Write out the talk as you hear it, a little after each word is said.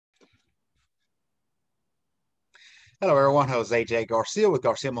Hello, everyone. Jose J. Garcia with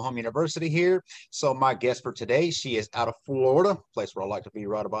Garcia Home University here. So, my guest for today, she is out of Florida, place where I like to be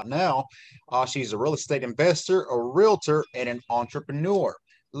right about now. She's a real estate investor, a realtor, and an entrepreneur.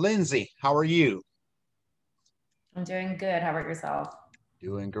 Lindsay, how are you? I'm doing good. How about yourself?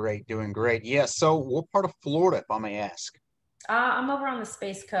 Doing great, doing great. Yes. So, what part of Florida, if I may ask? I'm over on the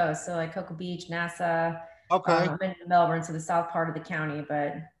Space Coast, so like Cocoa Beach, NASA. Okay. I'm in Melbourne, so the south part of the county,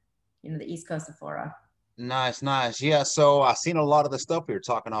 but the east coast of Florida. Nice, nice. Yeah, so I seen a lot of the stuff we were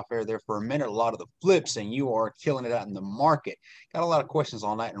talking off air there for a minute, a lot of the flips, and you are killing it out in the market. Got a lot of questions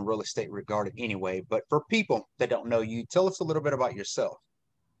on that in real estate regarding anyway. But for people that don't know you, tell us a little bit about yourself.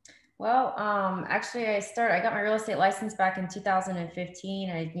 Well, actually, I got my real estate license back in 2015.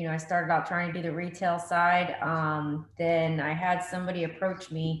 I started out trying to do the retail side. Then I had somebody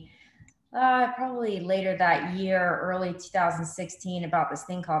approach me probably later that year, early 2016, about this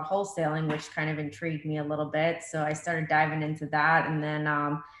thing called wholesaling, which kind of intrigued me a little bit. So I started diving into that. And then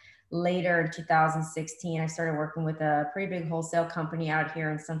later in 2016, I started working with a pretty big wholesale company out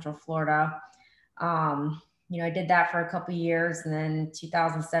here in Central Florida. Um, I did that for a couple years. And then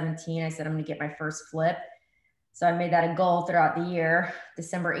 2017, I said, I'm going to get my first flip. So I made that a goal throughout the year.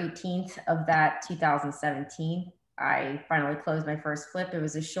 December 18th of that 2017, I finally closed my first flip. It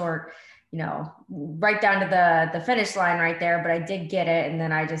was a short, right down to the finish line right there, but I did get it. And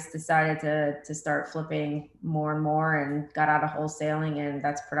then I just decided to start flipping more and more and got out of wholesaling. And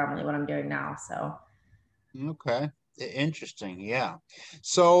that's predominantly what I'm doing now. So Okay. Interesting. Yeah.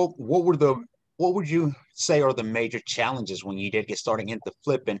 So what would you say are the major challenges when you did get starting into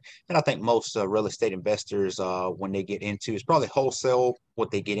flipping? And I think most real estate investors, when they get into, it's probably wholesale what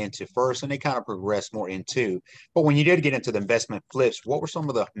they get into first, and they kind of progress more into. But when you did get into the investment flips, what were some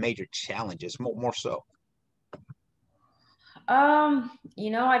of the major challenges? More so.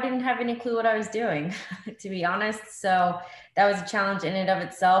 I didn't have any clue what I was doing, to be honest. So that was a challenge in and of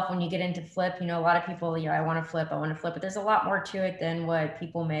itself. When you get into flip, a lot of people, I want to flip, I want to flip, but there's a lot more to it than what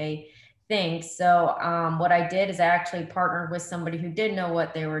people may think. So what I did is I actually partnered with somebody who did know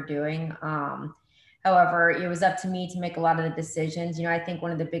what they were doing. However, it was up to me to make a lot of the decisions. I think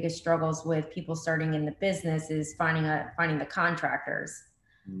one of the biggest struggles with people starting in the business is finding the contractors.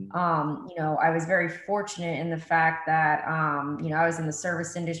 Mm. I was very fortunate in the fact that, I was in the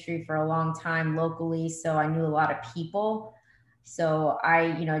service industry for a long time locally, so I knew a lot of people. So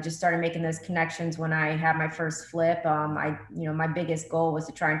I, just started making those connections when I had my first flip. My biggest goal was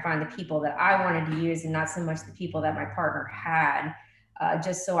to try and find the people that I wanted to use and not so much the people that my partner had,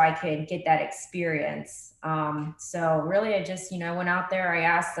 just so I could get that experience. So really, I just, went out there, I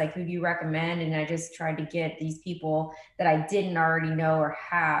asked, like, who do you recommend? And I just tried to get these people that I didn't already know or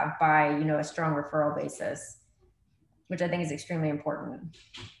have by, a strong referral basis, which I think is extremely important.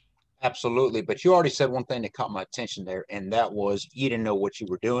 Absolutely. But you already said one thing that caught my attention there, and that was you didn't know what you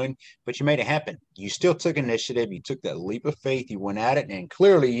were doing, but you made it happen. You still took initiative. You took that leap of faith. You went at it, and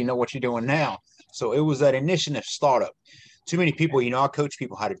clearly you know what you're doing now. So it was that initiative startup. Too many people, I coach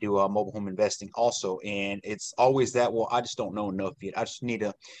people how to do mobile home investing also. And it's always that, well, I just don't know enough yet. I just need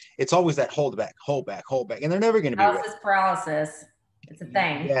to, it's always that hold back, hold back, hold back. And they're never going to be ready. Analysis paralysis. It's a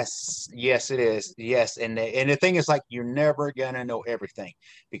thing. Yes, yes, it is. Yes, and the thing is, like, you're never gonna know everything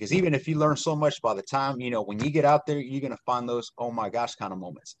because even if you learn so much, by the time when you get out there, you're gonna find those oh my gosh kind of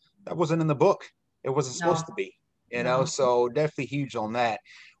moments that wasn't in the book. It wasn't supposed No, to be, no. So definitely huge on that.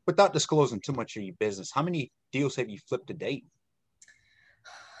 Without disclosing too much of your business, how many deals have you flipped to date?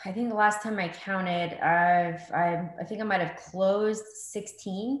 I think the last time I counted, I think I might have closed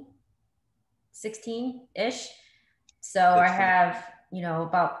 16-ish. So I 16. have,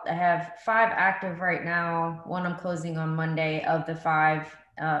 I have five active right now. One I'm closing on Monday of the five,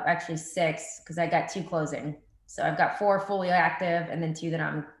 actually six, because I got two closing. So I've got four fully active and then two that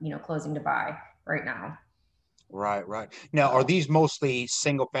I'm, closing to buy right now. Right, right. Now, are So these mostly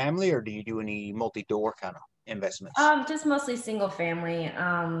single family or do you do any multi-door kind of investments? just mostly single family.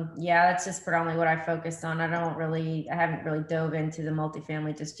 Yeah, that's just predominantly what I focused on. I haven't really dove into the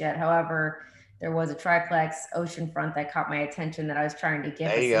multifamily just yet. However, there was a triplex oceanfront that caught my attention that I was trying to get,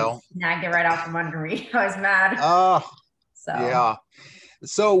 There but you somebody go. snagged it right out from under me. I was mad. Oh, So, yeah.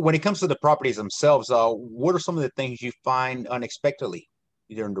 So when it comes to the properties themselves, what are some of the things you find unexpectedly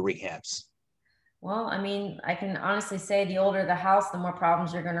during the rehabs? well, I mean, I can honestly say the older the house, the more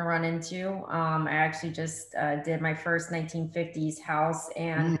problems you're going to run into. I actually just did my first 1950s house,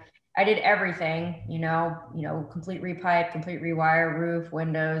 and Mm, I did everything. Complete repipe, complete rewire, roof,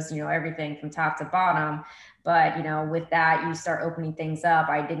 windows, everything from top to bottom. But with that, you start opening things up.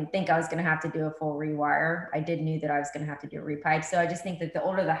 I didn't think I was going to have to do a full rewire. I did knew that I was going to have to do a repipe. So I just think that the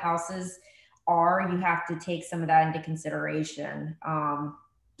older the houses are, you have to take some of that into consideration.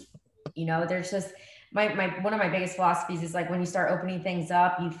 There's just my one of my biggest philosophies is like when you start opening things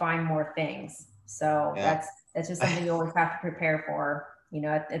up, you find more things. So Yeah. that's just something you always have to prepare for.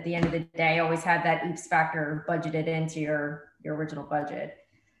 At the end of the day, always have that oops factor budgeted into your original budget.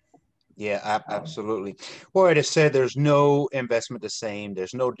 Yeah, So, absolutely. Well, it is said there's no investment the same,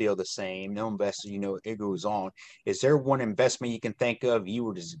 there's no deal the same, no investor, it goes on. Is there one investment you can think of you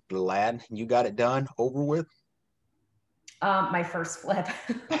were just glad you got it done over with? my first flip.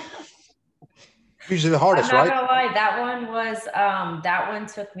 Usually the I'm hardest, not right? gonna lie, that one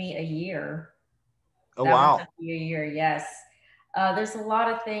took me a year. Oh, That one wow. took me a year, yes. There's a lot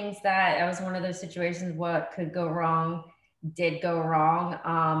of things that I was one of those situations what could go wrong did go wrong.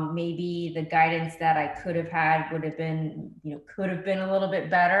 Maybe the guidance that I could have had would have been, could have been a little bit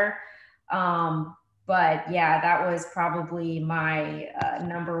better. But yeah, that was probably my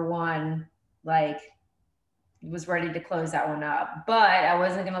number one, like, was ready to close that one up. But I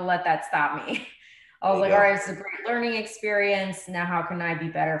wasn't going to let that stop me. I There was you like, all go. right, it's a great learning experience. Now, how can I be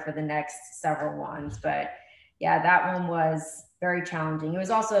better for the next several ones? But yeah, that one was very challenging. It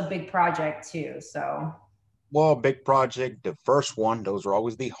was also a big project too. So, Well, big project, the first one, those are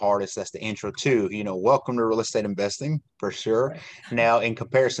always the hardest. That's the intro too. Welcome to real estate investing for sure. Now, in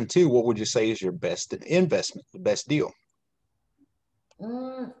comparison to, what would you say is your best investment, the best deal?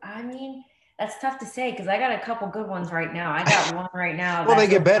 I mean, that's tough to say because I got a couple good ones right now. I got one right now Well, they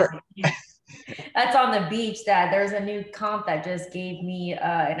that's get over better. on the beach. That's on the beach. That there's a new comp that just gave me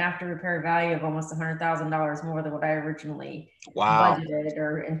an after repair value of almost $100,000 more than what I originally Wow. budgeted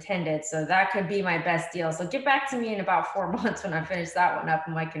or intended. So that could be my best deal. So get back to me in about 4 months when I finish that one up,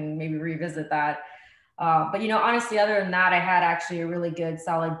 and I can maybe revisit that. But honestly, other than that, I had actually a really good,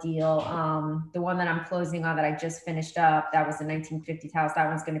 solid deal. The one that I'm closing on that I just finished up, that was the 1950s house. That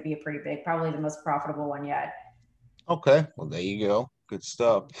one's going to be a pretty big, probably the most profitable one yet. Okay. Well, there you go. Good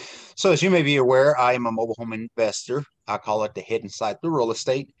stuff. So, as you may be aware, I am a mobile home investor. I call it the hidden side through real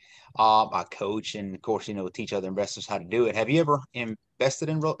estate. I coach and, of course, teach other investors how to do it. Have you ever invested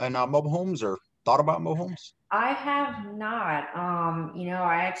in mobile homes or thought about mobile homes? I have not.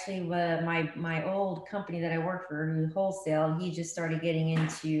 I actually my old company that I worked for, who wholesale, he just started getting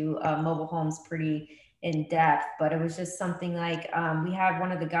into mobile homes pretty in depth. But it was just something like we had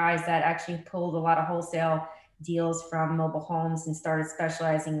one of the guys that actually pulled a lot of wholesale deals from mobile homes and started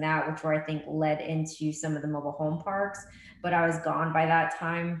specializing that, which where I think led into some of the mobile home parks. But I was gone by that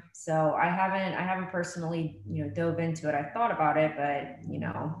time, so I haven't personally dove into it. I thought about it, but you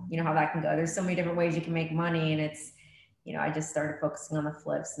know how that can go. There's so many different ways you can make money, and it's I just started focusing on the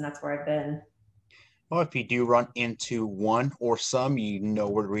flips, and that's where I've been. Well, if you do run into one or some, you know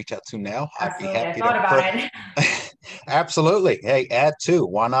where to reach out to now. I'd be Absolutely, I happy to thought about put. it. Absolutely. Hey, add two.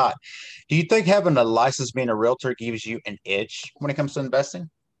 Why not? Do you think having a license being a realtor gives you an edge when it comes to investing?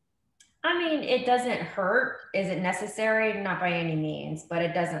 I mean, it doesn't hurt. Is it necessary? Not by any means, but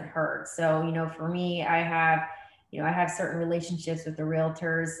it doesn't hurt. So, for me, I have certain relationships with the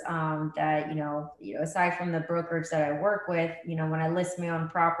realtors that, aside from the brokerage that I work with, when I list my own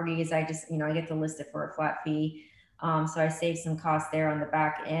properties, I just, I get to list it for a flat fee. So I save some costs there on the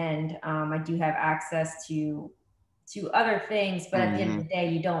back end. I do have access to other things, but at the end of Hmm. the day,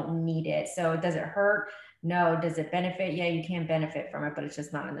 you don't need it. So does it hurt? No. Does it benefit? Yeah, you can benefit from it, but it's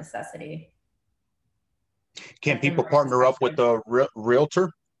just not a necessity. Can That's been people my partner up with perspective. a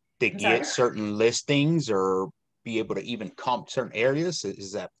realtor to I'm get sorry. certain listings or be able to even comp certain areas?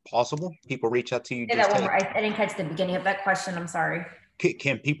 Is that possible? People reach out to you Say that just, one hey, more. I didn't catch the beginning of that question. I'm sorry.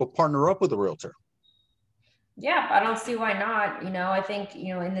 can people partner up with a realtor? Yeah, I don't see why not. I think,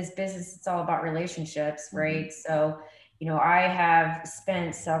 in this business, it's all about relationships, Hmm. right? So, I have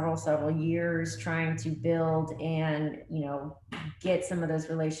spent several years trying to build and, get some of those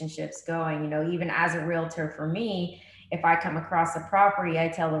relationships going. Even as a realtor for me, if I come across a property, I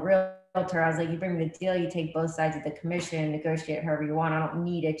tell the realtor, I was like, you bring me the deal, you take both sides of the commission, negotiate however you want. I don't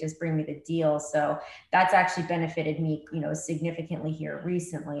need it, just bring me the deal. So that's actually benefited me, significantly here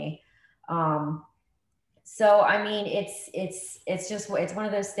recently. Um, so I mean, it's one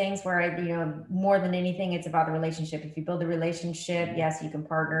of those things where more than anything, it's about the relationship. If you build a relationship, yes, you can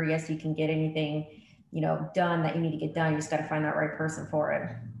partner. Yes, you can get anything done that you need to get done. You just got to find that right person for it.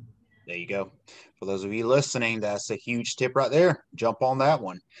 There you go. For those of you listening, that's a huge tip right there. Jump on that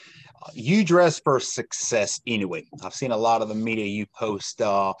one. You dress for success anyway. I've seen a lot of the media you post.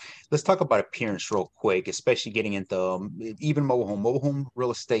 Let's talk about appearance real quick, especially getting into even mobile home real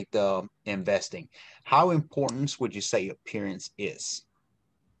estate investing. How important would you say appearance is?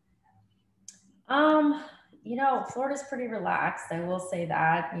 Um, Florida's pretty relaxed. I will say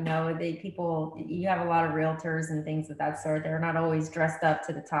that. You have a lot of realtors and things of that sort. They're not always dressed up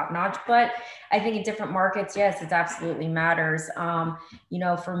to the top notch, but I think in different markets, yes, it absolutely matters.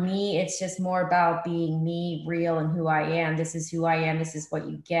 For me, it's just more about being me, real, and who I am. This is who I am. This is what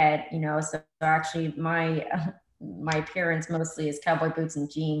you get. So actually, my my appearance mostly is cowboy boots and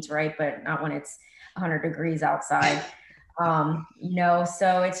jeans, right? But not when it's 100 degrees outside.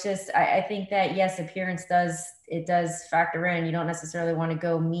 So it's just, I think that yes, appearance does factor in. You don't necessarily want to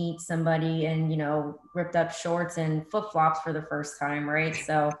go meet somebody in, ripped up shorts and flip flops for the first time, right?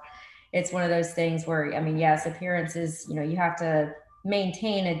 So it's one of those things where, I mean, yes, appearance is, you have to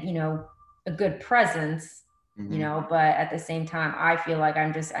maintain a good presence, Mm-hmm. but at the same time, I feel like I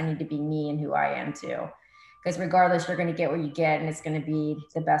need to be me and who I am too. Because regardless, you're going to get what you get, and it's going to be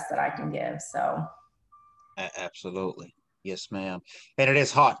the best that I can give. So, Absolutely. Yes, ma'am. And it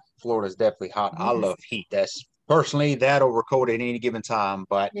is hot. Florida is definitely hot. I love heat. That's personally that over cold at any given time,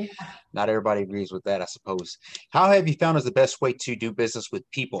 but yeah. not everybody agrees with that, I suppose. How have you found is the best way to do business with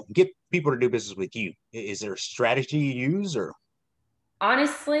people? Get people to do business with you. Is there a strategy you use or?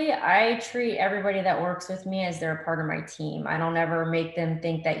 Honestly, I treat everybody that works with me as they're a part of my team. I don't ever make them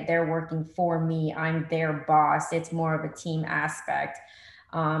think that they're working for me. I'm their boss. It's more of a team aspect.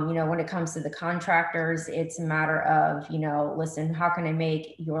 When it comes to the contractors, it's a matter of, listen, how can I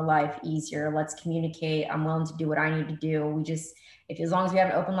make your life easier? Let's communicate. I'm willing to do what I need to do. If as long as we have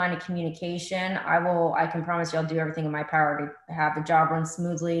an open line of communication, I can promise you I'll do everything in my power to have the job run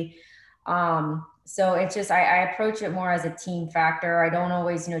smoothly. So it's just I approach it more as a team factor. I don't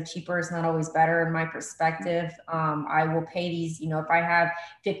always, cheaper is not always better in my perspective. I will pay these, if I have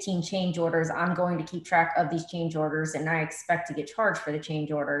 15 change orders, I'm going to keep track of these change orders, and I expect to get charged for the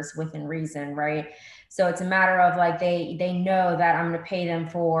change orders within reason, right? So it's a matter of like they know that I'm going to pay them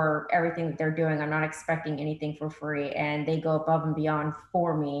for everything that they're doing. I'm not expecting anything for free, and they go above and beyond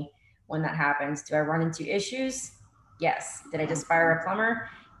for me when that happens. Do I run into issues? Yes. Did I just fire a plumber?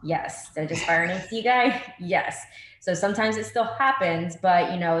 Yes. Did I just fire an AC guy? Yes. So sometimes it still happens,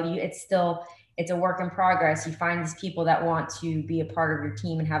 but it's a work in progress. You find these people that want to be a part of your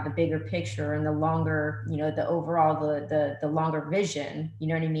team and have the bigger picture and the longer, the overall, the longer vision, you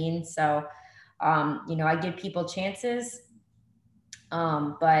know what I mean? So, I give people chances.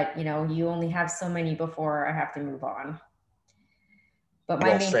 But you only have so many before I have to move on. But my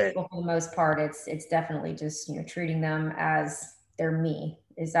Well main said. people, for the most part, it's definitely just treating them as they're me,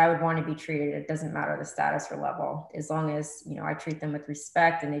 as I would want to be treated. It doesn't matter the status or level, as long as I treat them with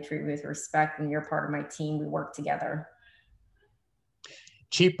respect and they treat me with respect, and you're part of my team. We work together.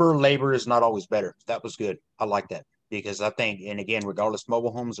 Cheaper labor is not always better. That was good. I like that because I think, and again, regardless,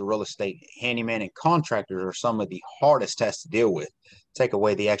 mobile homes or real estate, handyman and contractors are some of the hardest tasks to deal with. Take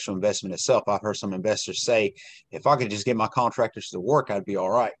away the actual investment itself. I've heard some investors say, if I could just get my contractors to work, I'd be all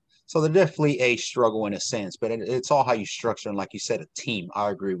right. So they're definitely a struggle in a sense, but it's all how you structure. And like you said, a team. I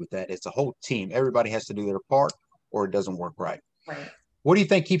agree with that. It's a whole team. Everybody has to do their part or it doesn't work right. Right. What do you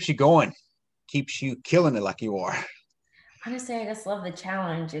think keeps you going? Keeps you killing it like you are? Honestly, I just love the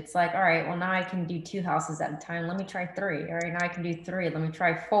challenge. It's like, all right, well, now I can do two houses at a time. Let me try three. All right, now I can do three. Let me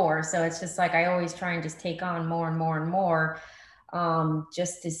try four. So it's just like I always try and just take on more and more and more,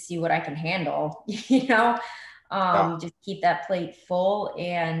 just to see what I can handle, Yeah. just keep that plate full.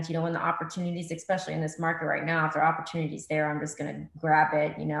 And, when the opportunities, especially in this market right now, if there are opportunities there, I'm just going to grab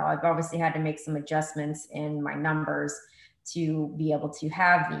it. I've obviously had to make some adjustments in my numbers to be able to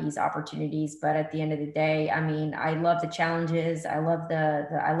have these opportunities. But at the end of the day, I mean, I love the challenges. I love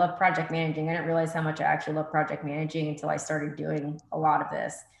I love project managing. I didn't realize how much I actually love project managing until I started doing a lot of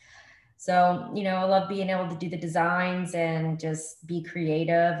this. So, I love being able to do the designs and just be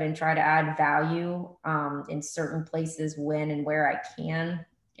creative and try to add value, in certain places when and where I can.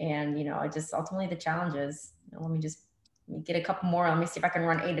 And, I just ultimately the challenges, let me get a couple more. Let me see if I can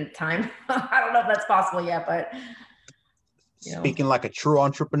run 8 at a time. I don't know if that's possible yet, but, you know. Speaking like a true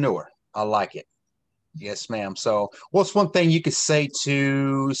entrepreneur. I like it. Yes, ma'am. So, what's one thing you could say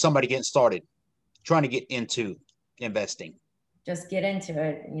to somebody getting started, trying to get into investing? Just get into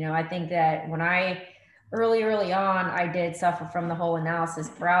it. I think that when early on, I did suffer from the whole analysis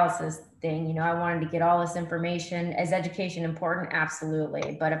paralysis thing. I wanted to get all this information. Is education important?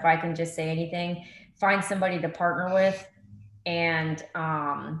 Absolutely. But if I can just say anything, find somebody to partner with. And,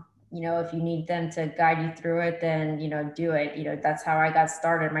 if you need them to guide you through it, then, do it. That's how I got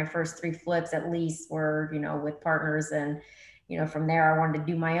started. My first 3 flips at least were, with partners. And, from there I wanted to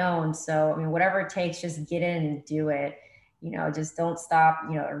do my own. So, I mean, whatever it takes, just get in and do it. Just don't stop,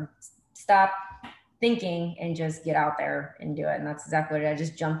 or stop thinking and just get out there and do it. And that's exactly what I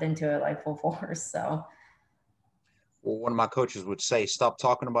just jumped into it like full force. So, Well, one of my coaches would say, stop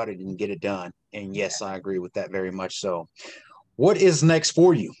talking about it and get it done. And yes, I agree with that very much so. What is next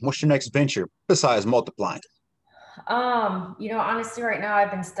for you? What's your next venture besides multiplying? Honestly, right now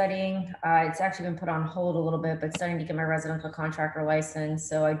I've been studying. It's actually been put on hold a little bit, but studying to get my residential contractor license.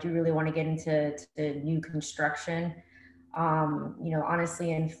 So I do really want to get into new construction.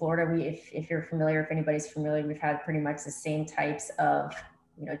 Honestly, in Florida, if you're familiar, if anybody's familiar, we've had pretty much the same types of,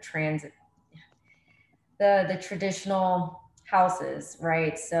 transit, the traditional houses,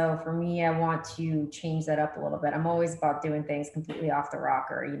 right? So for me, I want to change that up a little bit. I'm always about doing things completely off the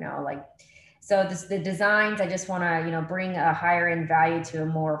rocker, like so the designs, I just want to, bring a higher end value to a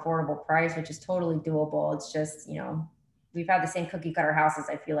more affordable price, which is totally doable. It's just, we've had the same cookie cutter houses,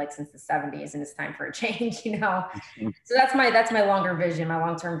 I feel like, since the 70s, and it's time for a change. So that's my longer vision, my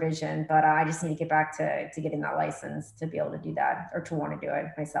long-term vision. But I just need to get back to getting that license to be able to do that, or to want to do it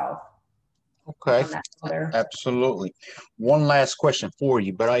myself Okay, on that other. absolutely. One last question for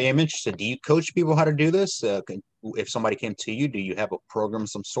you, but I am interested. Do you coach people how to do this? If somebody came to you, do you have a program of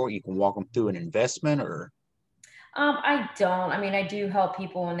some sort you can walk them through an investment or? I don't. I mean, I do help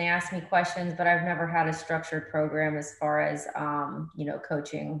people when they ask me questions, but I've never had a structured program as far as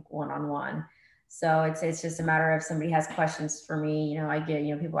coaching one on one. So it's just a matter of somebody has questions for me. I get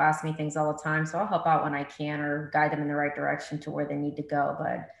people ask me things all the time, so I'll help out when I can or guide them in the right direction to where they need to go.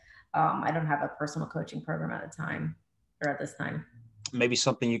 But I don't have a personal coaching program at a time or at this time. Maybe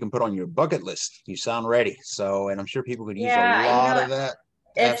something you can put on your bucket list. You sound ready. So, and I'm sure people could use a Yeah, lot of that.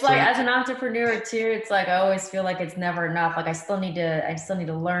 it's like, Absolutely. as an entrepreneur too, it's like I always feel like it's never enough. Like I still need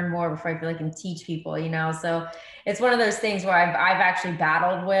to learn more before I feel like I can teach people. So it's one of those things where I've actually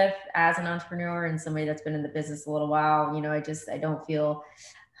battled with as an entrepreneur and somebody that's been in the business a little while. I don't feel,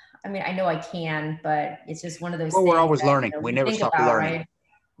 I mean, I know I can, but it's just one of those Well, we're things always that, learning. We we never think stop about, learning. right?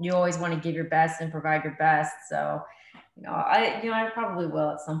 You always want to give your best and provide your best. So, I probably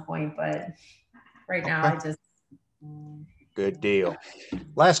will at some point, but right now Okay. I just, Good deal.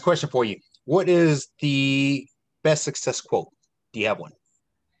 Last question for you. What is the best success quote? Do you have one?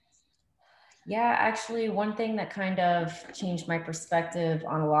 yeah, actually, one thing that kind of changed my perspective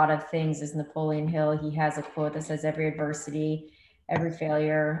on a lot of things is Napoleon Hill. He has a quote that says, "Every adversity, every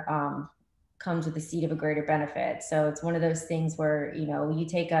failure comes with the seed of a greater benefit." So it's one of those things where, you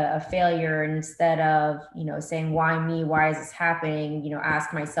take a failure, and instead of, saying, "Why me? Why is this happening?"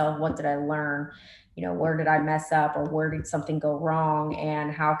 Ask myself, "What did I learn? Where did I mess up, or where did something go wrong?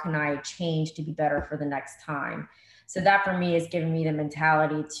 And how can I change to be better for the next time?" So that for me has given me the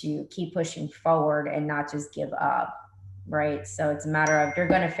mentality to keep pushing forward and not just give up. Right. So it's a matter of, you're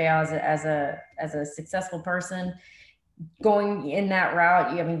going to fail as a successful person going in that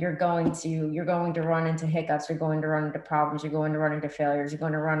route. I mean, you're going to run into hiccups. You're going to run into problems. You're going to run into failures. You're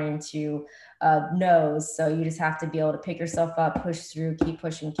going to run into no's. So you just have to be able to pick yourself up, push through, keep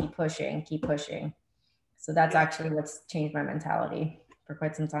pushing, keep pushing, keep pushing. So that's Yeah. actually what's changed my mentality for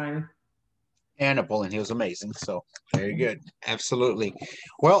quite some time. And Napoleon Hill was amazing. So very good. Absolutely.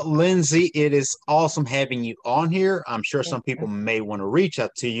 Well, Lindsay, it is awesome having you on here. I'm sure Thank some people you. may want to reach out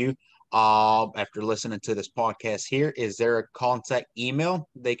to you after listening to this podcast here. Is there a contact email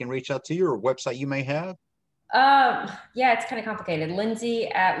they can reach out to you or website you may have? Yeah, it's kind of complicated. Lindsay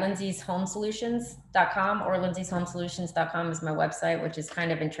at lindsays.homesolutions.com, or lindsaysHomeSolutions.com is my website, which is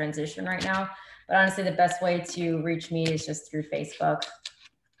kind of in transition right now. But honestly, the best way to reach me is just through Facebook.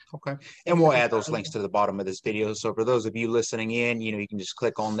 Okay. And we'll Facebook is add those links probably, to the bottom of this video. So for those of you listening in, you can just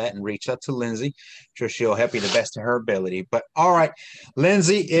click on that and reach out to Lindsay. I'm sure she'll help you the best of her ability. But all right,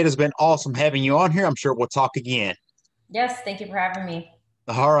 Lindsay, it has been awesome having you on here. I'm sure we'll talk again. yes, thank you for having me.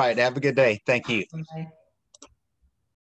 All right. Have a good day. Thank you. Bye.